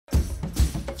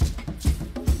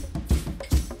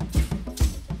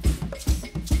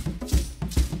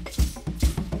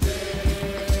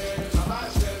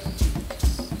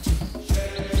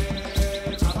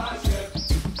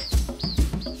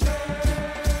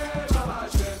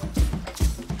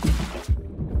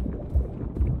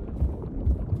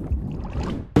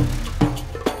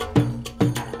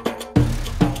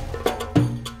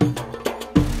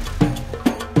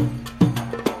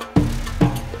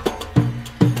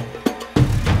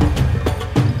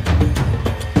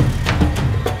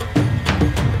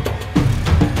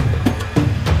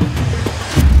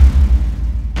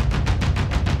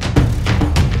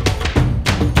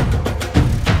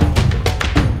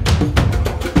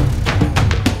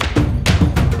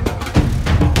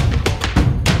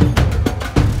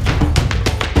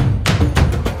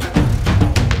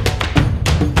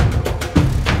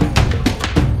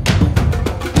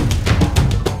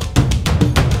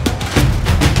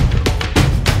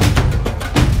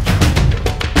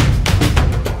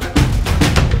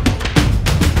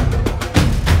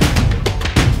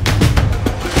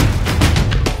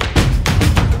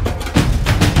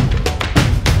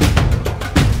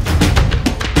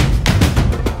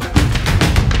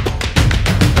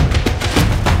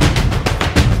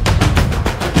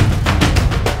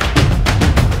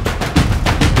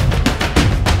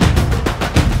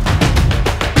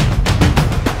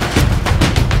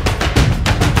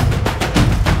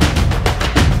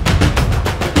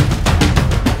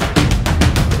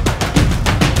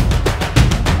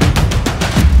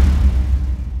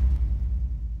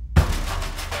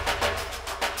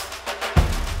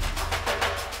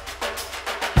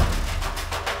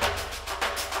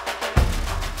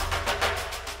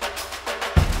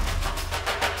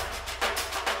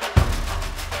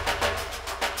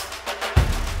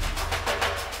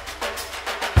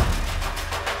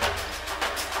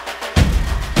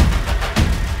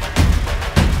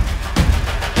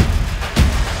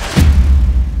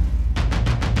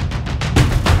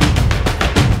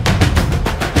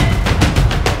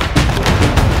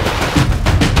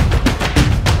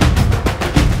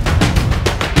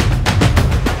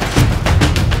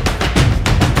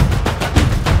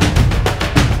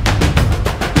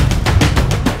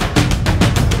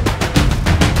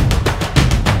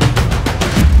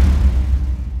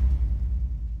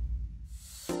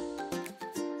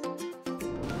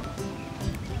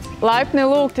Laipni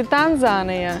lūgti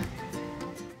Tanzānijā!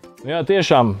 Jā,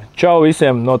 tiešām, čau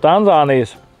visiem no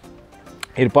Tanzānijas.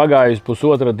 Ir pagājusi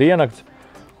pusotra diennakts,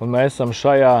 un mēs esam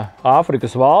šajā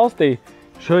Āfrikas valstī,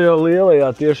 šajā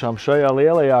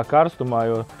lielajā karstumā,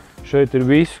 jo šeit ir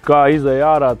viss, kā izēja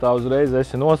ārā, tā uzreiz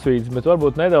esi nosvīts, bet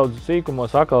varbūt nedaudz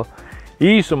sīkumos atkal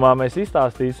īsumā mēs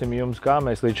izstāstīsim jums, kā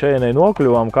mēs līdz šejienei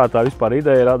nokļuvām, kā tā vispār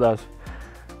ideja radās.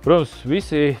 Protams,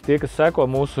 visi tie, kas seko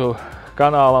mūsu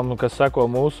kanālam, kas seko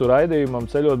mūsu raidījumam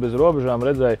Ceļot bez robežām,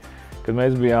 redzēja, kad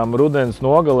mēs bijām rudens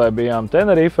nogalē, bijām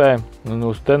Tenerifē, un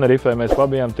uz Tenerifē mēs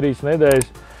pabijām 3 nedēļas,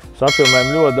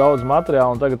 safilmējam ļoti daudz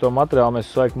materiālu, un tagad to materiālu mēs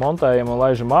sveiku montējam un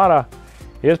laižam ārā.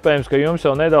 Iespējams, ka jums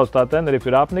jau nedaudz tā Tenerife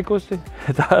ir apnikusi,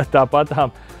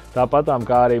 tāpatām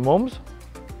kā arī mums.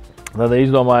 Tad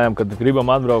izdomājām, ka gribam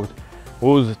atbraukt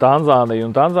uz Tanzāniju,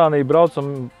 un Tanzāniju braucam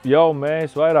jau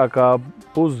mēs vairāk kā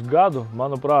pusgadu,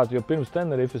 manuprāt, jo pirms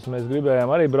Tenerifes mēs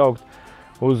gribējām arī braukt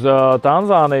uz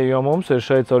Tanzāniju, jo mums ir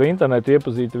šeit caur internetu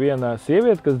iepazīta viena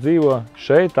sieviete, kas dzīvo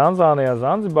šeit, Tanzānijā,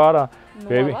 Zanzibārā.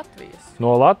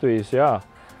 No Latvijas, jā.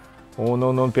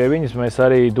 Un pie viņas mēs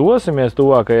arī dosimies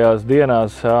tuvākajās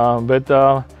dienās, bet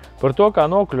par to, kā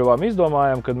nokļuvām,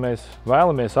 izdomājām, kad mēs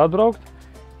vēlamies atbraukt,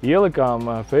 ielikām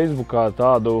Facebookā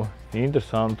tādu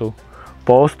interesantu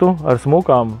postu ar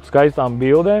smukām, skaistām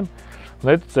bildēm.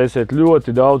 Neticēsiet,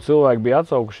 ļoti daudz cilvēku bija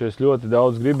atsaukušies, ļoti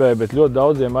daudz gribēja, bet ļoti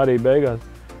daudziem arī beigās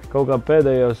kaut kā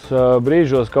pēdējos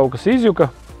brīžos kaut kas izjuka.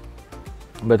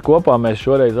 Bet kopā mēs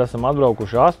šoreiz esam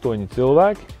atbraukuši 8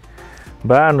 cilvēki.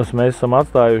 Bērnus mēs esam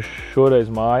atstājuši šoreiz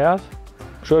mājās.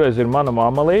 Šoreiz ir mana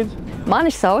mamma līdz.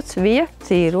 Mani sauc Bija,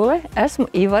 esmu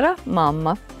Ivara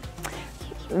mamma.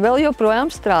 Vēl joprojām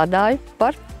strādāju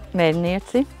par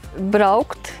mednieci.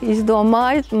 Braukt,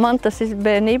 izdomāju, man tas ir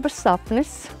bērnības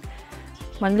sapnis.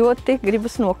 Man ļoti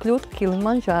gribas nokļūt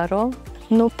Kilimanjaro.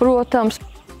 Nu, protams,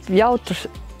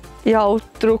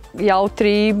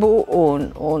 jautrību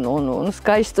un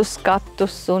skaistus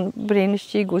skatus un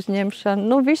brīnišķīgu uzņemšanu.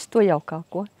 Nu, visu to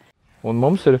jaukāko. Un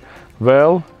mums ir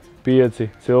vēl 5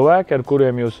 cilvēki, ar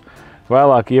kuriem jūs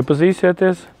vēlāk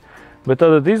iepazīsieties. Bet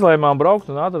tad izlēmām braukt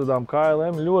un atradām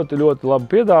KLM ļoti labu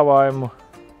piedāvājumu,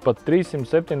 pat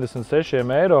 376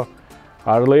 eiro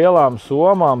ar lielām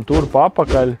somām, turp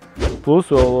apakaļ, plus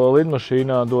vēl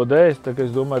lidmašīnā dod ēst, tā kā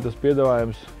es domāju, tas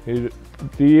piedāvājums ir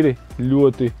tīri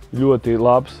ļoti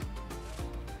labs.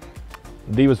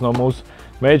 2 no mūsu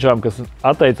meitām, kas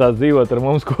atteicās dzīvot ar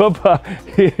mums kopā,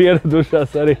 ir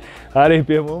ieradušās arī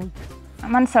pie mums.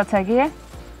 Mani sauc Bija.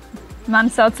 Mani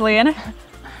sauc Liene.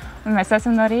 Un mēs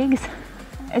esam no Rīgas.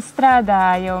 Es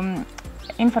strādāju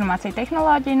informāciju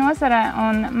tehnoloģiju nozarē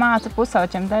un mācu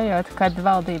pusauģiem dejot, kad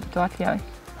valdība to atļauj.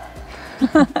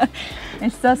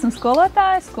 Es esmu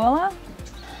skolotāja skolā.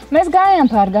 Mēs gājām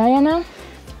pārgājienā.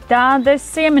 Tad es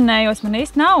ieminējos, man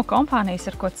īsti nav kompānijas,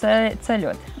 ar ko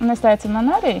ceļot. Un es teicu,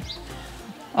 man arī.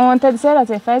 Un tad es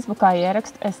ieraudzīju Facebookā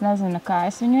ierakstu. Es nezinu, kā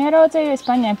es viņu ieraudzīju. Es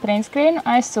paņēmu printscreenu,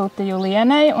 aizsūtīju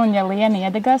Lienei, un ja Liena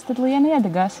iedegās, tad Liena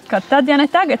iedegās. Kad tad, ja ne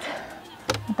tagad?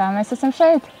 Un tā mēs esam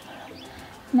šeit.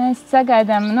 Mēs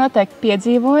sagaidām noteikti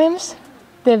piedzīvojumus.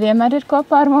 Tie vienmēr ir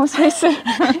kopā ar mums visur,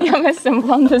 jo mēs esam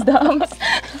blondas dāmas.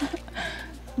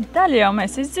 Daļu jau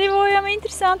mēs izdzīvojam,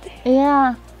 interesanti.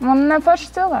 Jā, man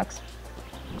foršs cilvēks.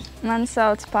 Mani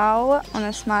sauc Paula, un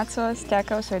es mācos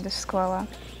Ķekavas vidusskolā.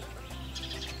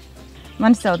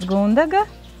 Mani sauc Gundaga.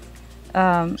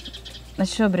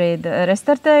 Es šobrīd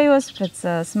restartējos pēc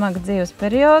smaga dzīves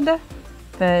perioda,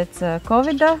 pēc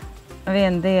Covida.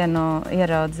 Vienu dienu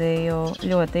ieraudzīju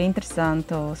ļoti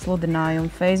interesantu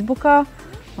sludinājumu Facebookā,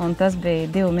 un tas bija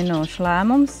 2 minūšu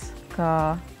lēmums, ka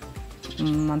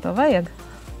man to vajag.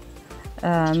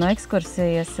 No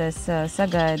ekskursijas es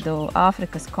sagaidu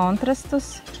Āfrikas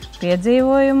kontrastus,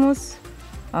 piedzīvojumus,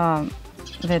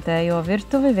 vietējo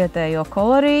virtuvi, vietējo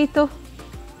kolorītu,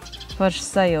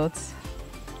 foršas sajūtas.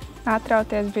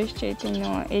 Atrauties bišķīti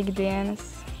no ikdienas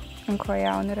un ko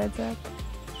jaunu redzēt.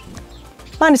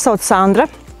 Mani sauc Sandra.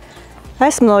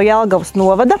 Esmu no Jelgavas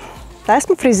novada.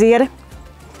 Esmu friziere.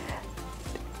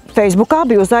 Facebookā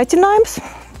bija uzaicinājums.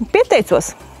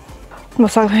 Pieteicos. No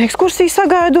ekskursijas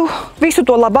sagaidu visu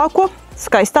to labāko,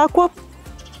 skaistāko,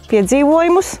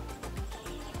 piedzīvojumus.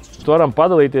 Varam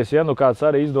padalīties, ja nu kāds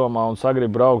arī izdomā un sagrib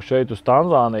braukt šeit uz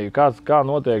Tanzāniju. Kā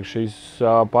notiek šis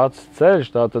pats ceļš?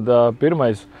 Tātad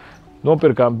pirmais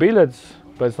nopirkām biļetes,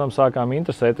 pēc tam sākām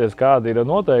interesēties, kādi ir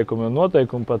noteikumi. Un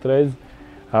noteikumi patreiz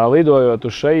lidojot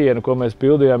uz šejienu, ko mēs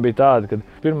pildījām, bija tādi, ka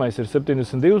pirmais ir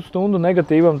 72 stundu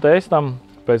negatīvam testam,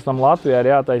 pēc tam Latvijā ir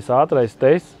jātaisa ātrais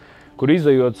tests, kur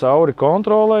izejot cauri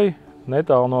kontrolei,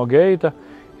 netālu no geita,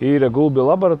 ir gulbju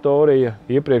laboratorija,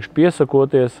 iepriekš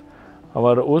piesakoties,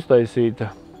 var uztaisīt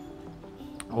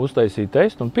uztaisīja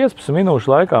testu, un 15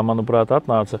 minūšu laikā, manuprāt,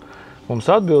 atnāca mums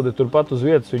atbildi, turpat uz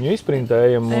vietas viņu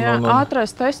izprintējam. Jā,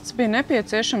 ātrais tests bija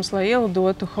nepieciešams, lai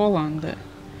ielidotu Holandē.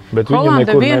 Bet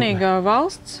Holanda vienīgā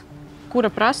valsts, kura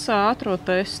prasa ātro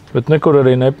testu. Bet nekur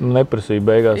arī neprasīja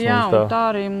beigās jā, mums tā. Un tā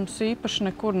arī mums īpaši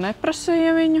nekur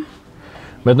neprasīja viņu.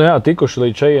 Bet, nu jā, tikuši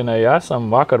līdz šejienei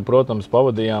esam. Vakar, protams,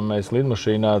 pavadījām mēs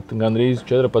lidmašīnā gandrīz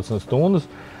 14 stundas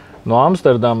no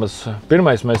Amsterdamas.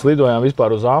 Pirmais mēs lidojām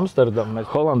vispār uz Amsterdamu. Mēs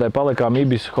Holandē palikām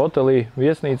Ibis hotelī,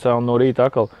 viesnīcā, un no rīta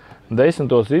atkal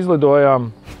 10. izlidojām.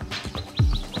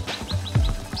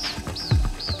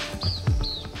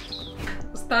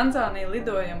 Uz Tanzāniju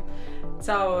lidojam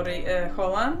cauri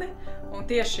Holandi, un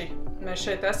tieši mēs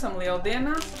šeit esam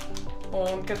lieldienās.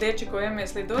 Un, kad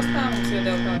iečikojamies lidostā, mums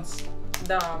iedeva tādas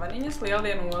dāvaniņas,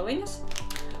 lieldienu oliņas.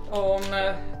 Un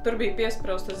tur bija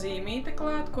piesprausta zīmīte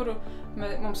klāt, kuru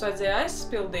mums vajadzēja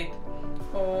aizpildīt.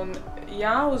 Un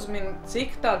jāuzmin,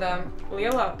 cik tādā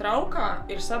lielā traukā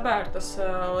ir sabērtas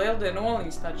lieldienu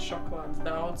oliņas, tādas šokolādes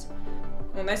daudz.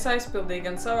 Un es aizpildīju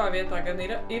gan savā vietā, gan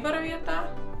Ivara vietā.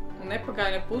 Un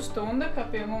nepagāja ne pusstunda, kā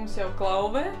pie mums jau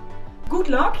klauvē. Good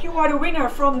luck, you are the winner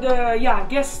from the,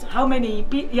 guess how many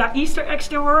Easter eggs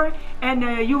there were. And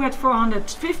you had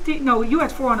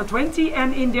 420,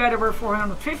 and in there were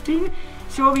 415.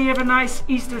 So we have a nice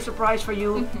Easter surprise for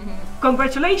you.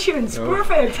 Congratulations,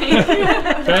 perfect.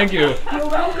 Thank you. You're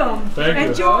welcome. Thank you.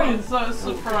 Enjoy. I'm so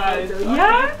surprised.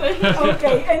 Yeah?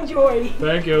 Okay, enjoy.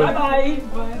 Thank you. Bye-bye.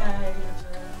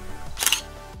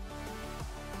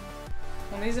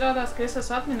 Un izrādās, ka es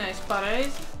esmu atminējis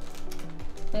pareizi.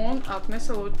 Un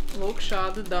atnesa lūk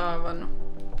šādu dāvanu.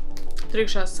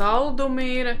 Trikšā saldumi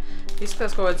ir,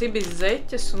 izskatās kaut kāds ibis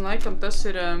zeķes, un laikam tas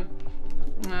ir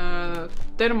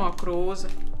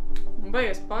termokrūze.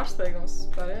 Baigies pārsteigums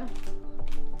vispār, jā.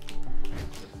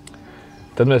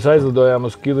 Tad mēs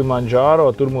aizlidojām uz Kilimandžāro,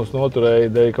 tur mūs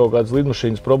noturēja dēļ kaut kādas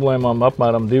lidmašīnas problēmām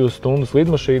apmēram 2 stundas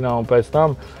lidmašīnā, un pēc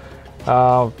tam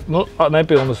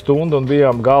nepilna stunda un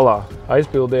bijām galā.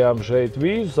 Aizpildījām šeit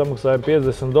vīzu, samaksājām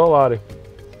 $50.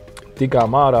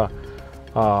 Tikām ārā,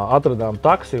 atradām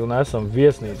taksi un esam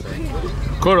viesnīcā.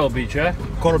 Coral Beach, yeah?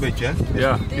 Coral Beach, yeah?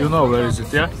 Yeah, you know where is it,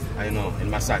 yeah? I know, in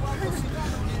my sack. I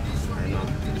know.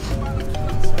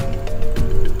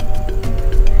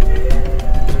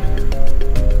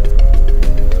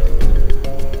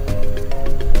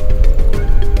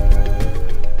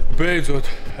 Beidzot,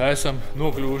 esam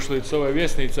nokļuvuši līdz savai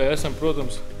viesnīcai. Esam,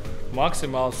 protams,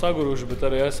 maksimāli saguruši, bet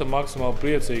arī esam maksimāli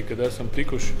priecīgi, kad esam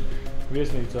tikuši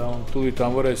viesnīcā un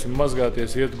tūlītām varēsim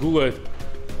mazgāties, iet gulēt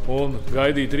un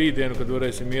gaidīt rītdienu, kad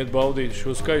varēsim iet baudīt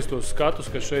šo skaistos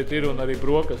skatus, kas šeit ir, un arī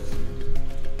brokastis.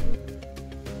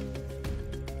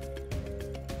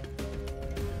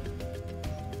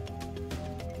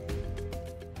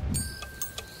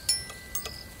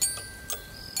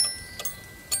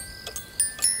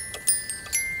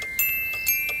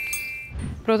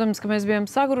 Protams, ka mēs bijām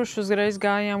saguruši, uzreiz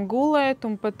gājām gulēt,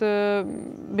 un pat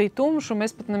bija tumšs, un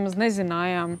mēs pat nemaz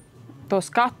nezinājām to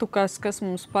skatu, kas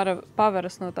mums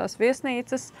paveras no tās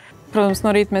viesnīcas. Protams,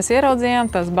 no rīta mēs ieraudzījām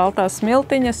tās baltās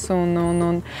smiltiņas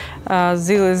un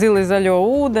zili zaļo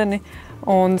ūdeni,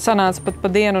 un sanāca pat pa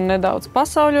dienu nedaudz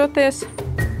pasauļoties.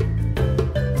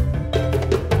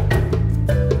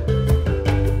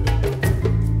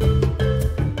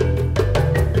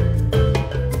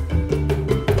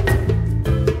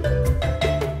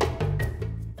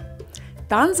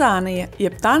 Tanzānija,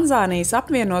 jeb Tanzānijas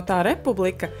apvienotā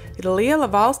republika, ir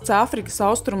liela valsts Āfrikas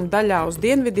austrumu daļā uz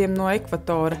dienvidiem no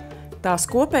ekvatora. Tās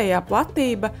kopējā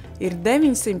platība ir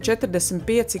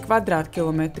 945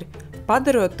 kvadrātkilometri,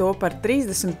 padarot to par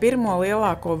 31.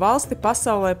 lielāko valsti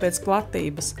pasaulē pēc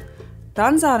platības.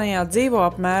 Tanzānijā dzīvo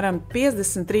apmēram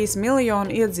 53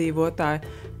 miljoni iedzīvotāji,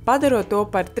 padarot to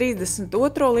par 32.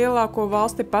 lielāko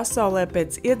valsti pasaulē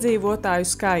pēc iedzīvotāju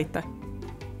skaita.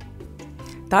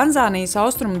 Tanzānijas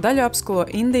austrumu daļu apskalo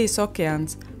Indijas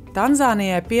okeāns.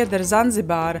 Tanzānijai pieder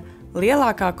Zanzibāra,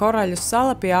 lielākā koraļu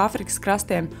sala pie Āfrikas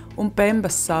krastiem, un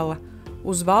Pembas sala.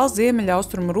 Uz valsts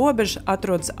ziemeļaustrumu robeža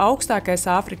atrodas augstākais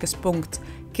Āfrikas punkts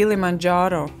 –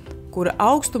 Kilimandžāro, kura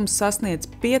augstums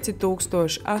sasniedz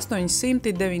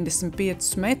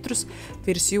 5895 metrus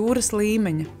virs jūras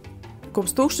līmeņa.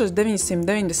 Kopš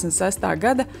 1996.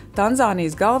 gada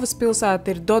Tanzānijas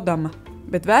galvaspilsēta ir Dodoma,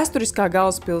 bet vēsturiskā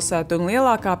galvaspilsēta un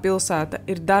lielākā pilsēta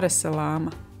ir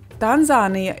Daresalāma.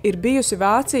 Tanzānija ir bijusi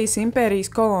Vācijas impērijas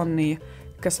kolonija,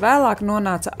 kas vēlāk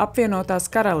nonāca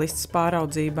apvienotās karalistes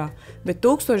pāraudzībā, bet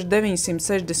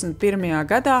 1961.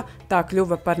 gadā tā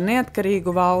kļuva par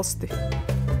neatkarīgu valsti.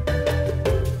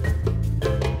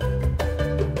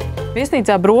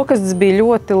 Viesnīcā brokastis bija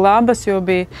ļoti labas, jo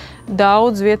bija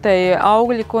daudz vietēji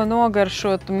augļi, ko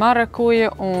nogaršot,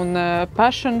 marakuja un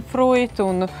passion fruit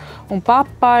un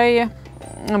papaja.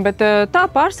 Bet tā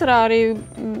pārsvarā arī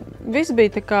viss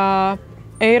bija tā kā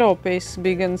Eiropijas,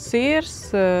 bija gan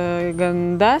siers,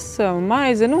 gan desa un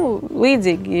maize,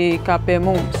 līdzīgi kā pie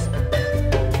mums.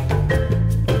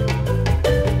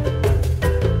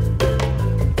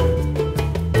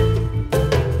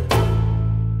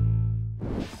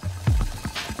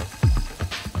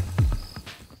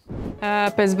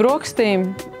 Pēc brokastīm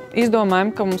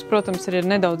izdomājām, ka mums, protams, ir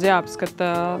nedaudz jāapskata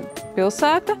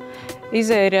pilsēta.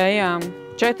 Izērējām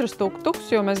 4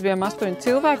 tuk-tuks, jo mēs bijām 8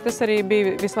 cilvēki. Tas arī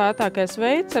bija vislētākais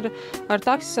veids. Ar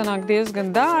taksi sanāk diezgan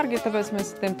dārgi, tāpēc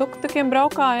mēs ar tiem tuk-tukiem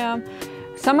braukājām.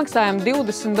 Samaksājām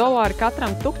 $20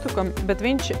 katram tuk-tukam, bet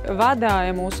viņš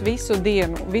vadāja mūs visu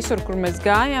dienu. Visur, kur mēs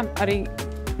gājām, arī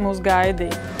mūs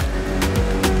gaidīja.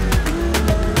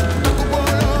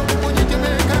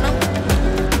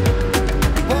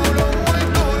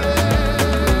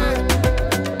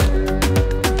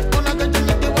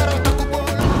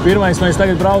 Pirmais, mēs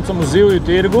tagad braucam uz zivju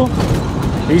tirgu,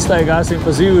 iztaigāsim pa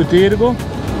zivju tirgu,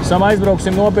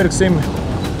 aizbrauksim, nopirksim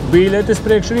biļetes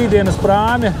priekš rītdienas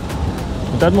prāmja,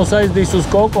 un tad mūs aizdīs uz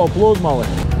Koko pludmali.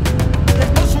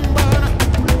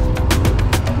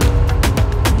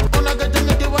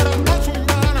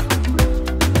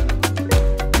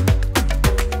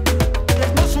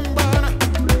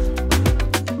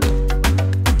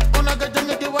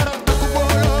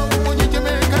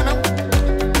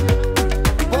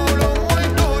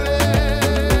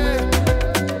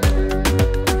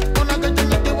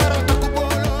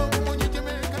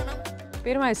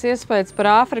 Pirmais iespējas par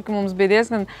Āfriku mums bija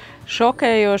diezgan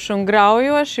šokējoši un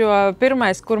graujoši, jo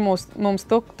pirmais, kur mums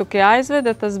tuk-tuki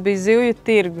aizveda, tas bija zivju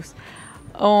tirgus.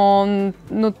 Un,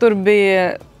 tur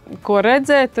bija ko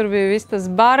redzēt, tur bija viss tas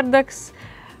bardaks,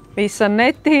 visa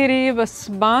netīrība,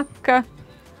 smaka,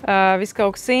 viss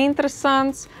kaut kas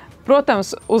interesants.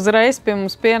 Protams, uzreiz pie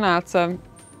mums pienāca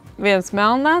viens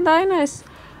melnādainais,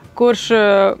 kurš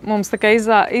mums tā kā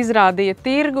izrādīja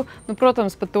tirgu.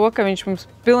 Protams, par to, ka viņš mums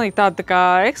pilnīgi tādu tā kā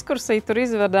ekskursiju tur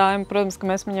izvedāja. Protams, ka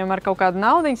mēs viņam ar kaut kādu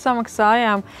naudiņu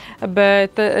samaksājām,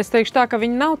 bet es teikšu tā, ka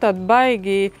viņi nav tādi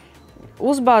baigi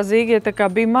uzbāzīgie, tā kā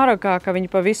bija Marokā, ka viņi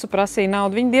pa visu prasīja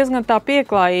naudu. Viņi diezgan tā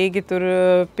pieklājīgi tur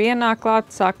pienāk klāt,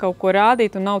 sāk kaut ko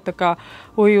rādīt, un nav tā kā,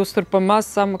 jūs tur pa maz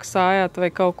samaksājāt vai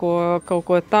kaut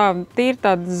ko tā, tīri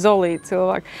tādi zolīti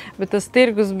cilvēki. Bet tas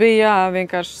tirgus bija,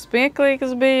 vienkārši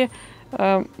smieklīgs bija.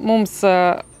 Mums,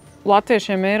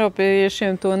 latviešiem,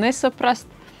 eiropiešiem, to nesaprast,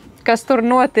 kas tur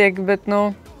notiek, bet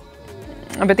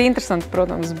interesanti,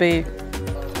 protams, bija.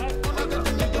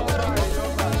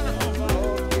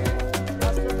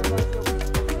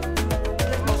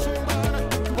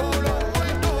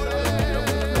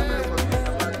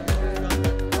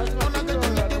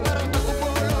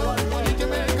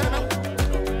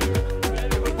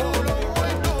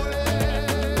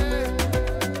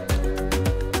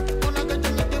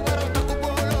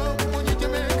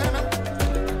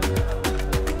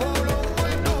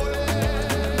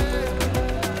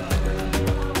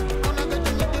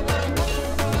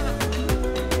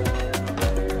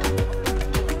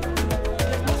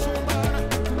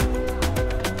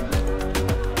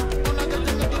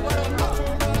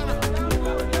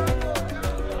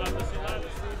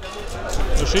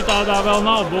 Šitādā vēl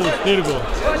nav būs tirgu.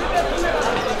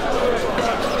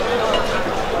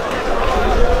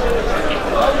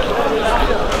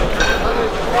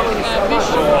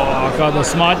 Kāda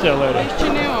smaķele ir.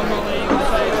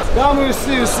 Come you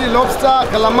see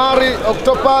lobster, calamari,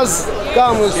 octopus.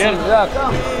 Come you see. Yeah,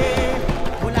 come.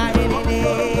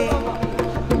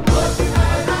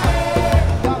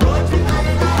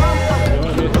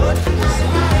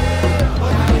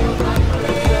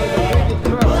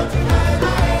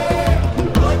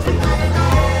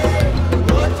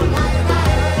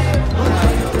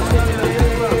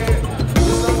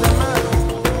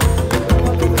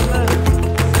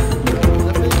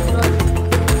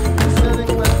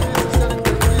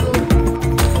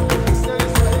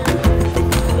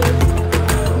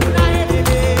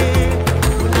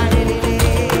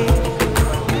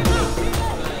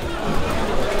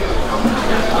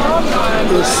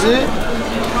 You see?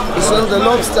 This is the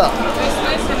lobster.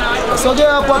 So they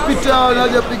are papita,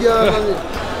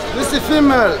 this is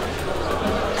female.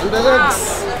 And the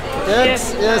eggs. The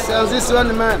eggs, yes, and this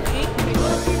one man.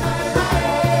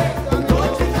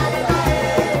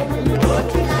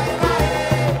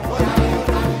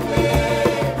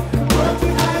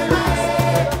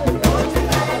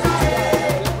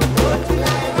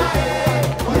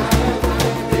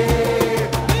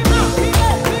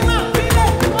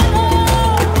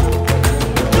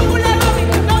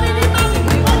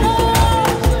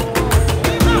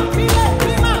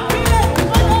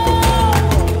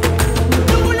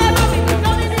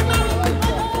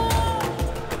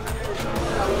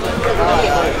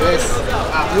 Yes.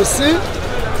 You see?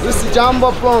 This is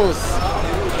jumbo prawns.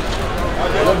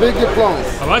 The big prawns.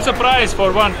 What's the price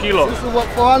for 1 kilo? This is for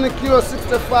 1 kilo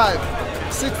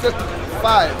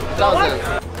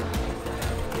 65,000.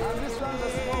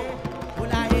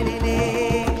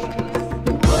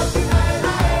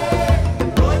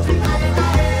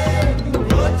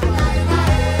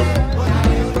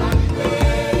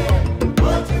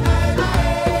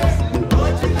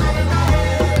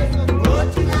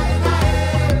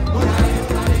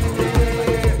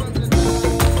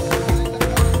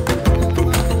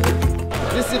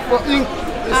 For ink,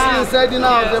 you see inside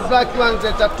now, the black ones,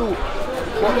 the tattoo.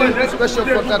 For ink, special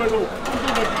for tattoo.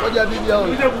 What do you do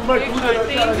here?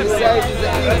 Inside is the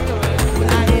ink.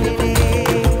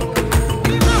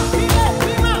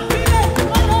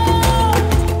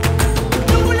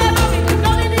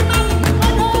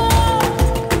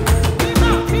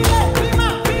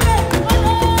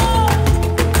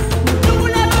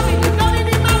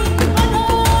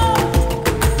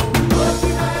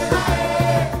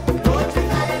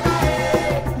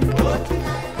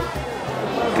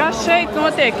 Kas šeit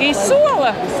notiek?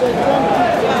 Izsola?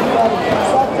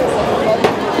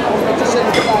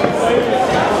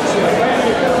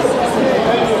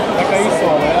 Tā kā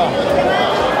izsola, jā.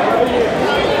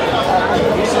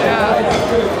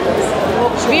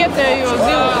 Vietējo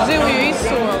zivju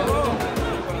izsola.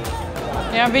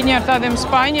 Jā, viņi ar tādiem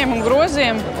spaiņiem un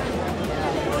groziem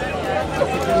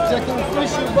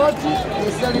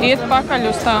iet pakaļ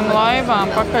uz tām laivām,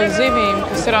 pakaļ zivīm,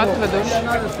 kas ir atveduši.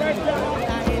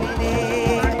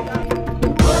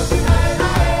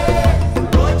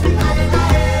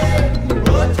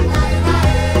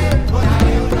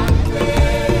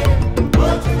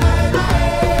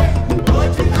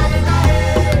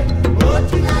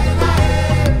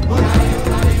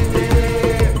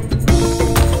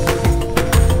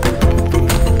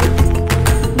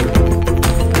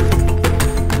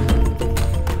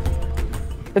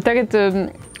 Tagad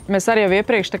mēs arī jau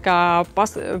iepriekš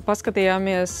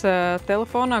paskatījāmies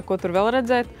telefonā, ko tur vēl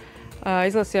redzēt.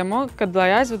 Izlasījām, kad lai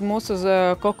aizved mūs uz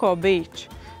Koko Beach.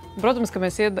 Protams, ka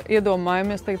mēs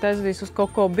iedomājamies tagad aizvedīs uz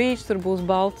Koko Beach, tur būs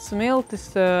baltas smiltis,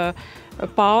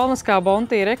 palmas kā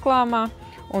Bontī reklāmā.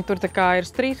 Un tur tā kā ir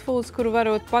street foods, kuru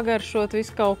varot pagaršot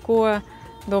visu kaut ko.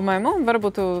 Domājam,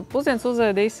 varbūt pusdienas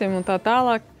uzēdīsim un tā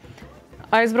tālāk.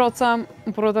 Aizbraucām,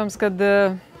 protams, kad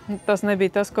tas nebija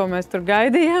tas, ko mēs tur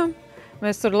gaidījām.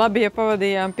 Mēs tur labi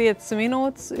pavadījām 5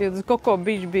 minūtes, jo Koko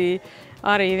Beach bija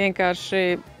arī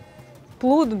vienkārši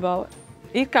pludmale.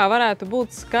 It kā varētu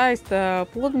būt skaista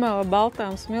pludmale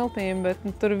baltām smiltīm, bet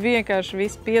tur vienkārši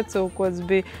viss piecūkots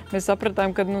bija. Mēs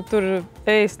sapratām, ka tur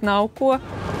ēst nav ko.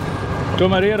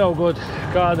 Tomēr ieraugot,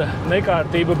 kāda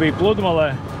nekārtība bija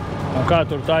pludmalē un kā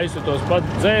tur taisa tos pat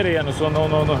dzērienus un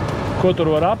ko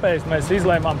tur var apēst, mēs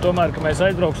izlēmām tomēr, ka mēs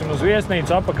aizbrauksim uz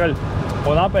viesnīcu apakaļ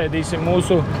un apēdīsim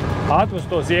mūsu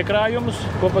atvestos iekrājumus,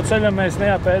 ko pa ceļam mēs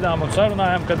neapēdām un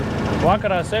sarunājām, kad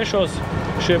vakarā 6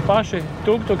 šie paši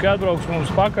tuktuki atbrauks mums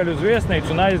pakaļ uz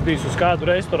viesnīcu un aizdīs uz kādu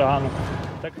restorānu.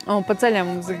 Un pa ceļam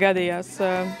mums gadījās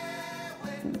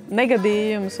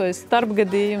negadījums vai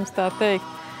starpgadījums, tā teikt.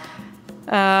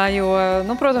 Jo,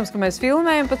 protams, ka mēs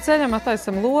filmējam pa ceļam,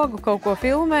 attaisam logu, kaut ko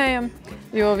filmējam,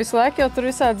 jo visu laiku jau tur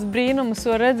visādas brīnumus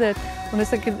var redzēt. Un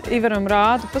es tagad Ivaram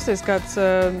rādu, pasies kāds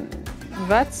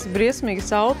vecs,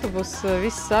 briesmīgs autobus,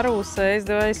 viss sarūsējis,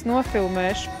 es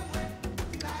nofilmēšu.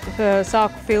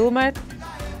 Sāku filmēt.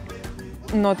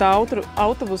 No tā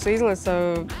autobusa izlesa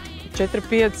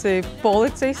 4-5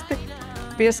 policisti,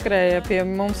 pieskrēja pie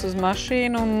mums uz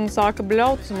mašīnu un sāka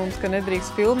bļaut uz mums, ka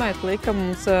nedrīkst filmēt, lika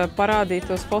mums parādīt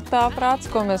tos fotoaprātus,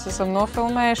 ko mēs esam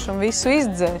nofilmējuši un visu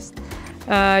izdzēst.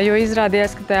 Jo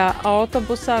izrādījās, ka tajā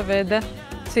autobusā veda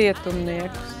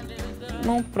cietumniekus.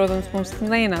 Protams, mums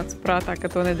neienāca prātā, ka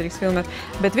to nedrīkst filmēt.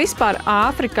 Bet vispār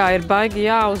Āfrikā ir baigi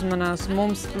jāuzmanās.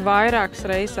 Mums vairākas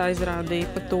reizes aizrādīja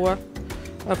pa to,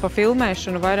 pa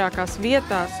filmēšanu vairākās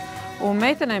vietās. Un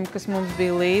meitenēm, kas mums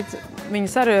bija līdzi,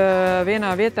 viņas arī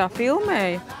vienā vietā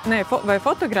filmēja, vai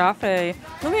fotografēja.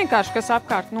 Vienkārši, kas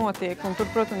apkārt notiek. Un tur,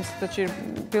 protams, taču ir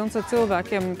pilns ar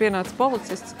cilvēkiem un pienāca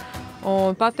policists.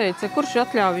 Un pateica, kurš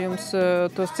atļauj jums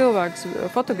tos cilvēkus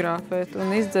fotografēt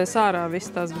un izdzēs ārā visas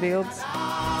tās bildes.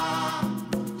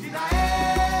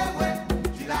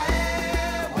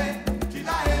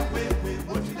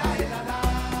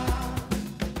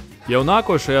 Jau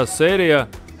nākošajā sērijā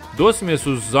dosimies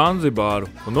uz Zanzibāru,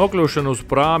 un nokļūšana uz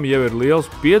prāmi jau ir liels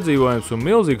piedzīvojums un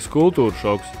milzīgs kultūra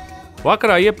šoks.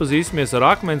 Vakarā iepazīsimies ar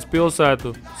akmens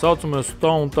pilsētu, saucamies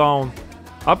Stone Town,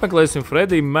 apmeklēsim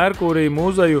Fredija Merkurija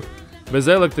muzeju bez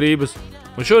elektrības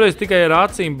Un šoreiz tikai ar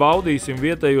acīm baudīsim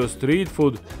vietējo street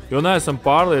food, jo neesam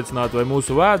pārliecināti, vai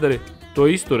mūsu vēderi to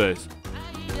izturēs.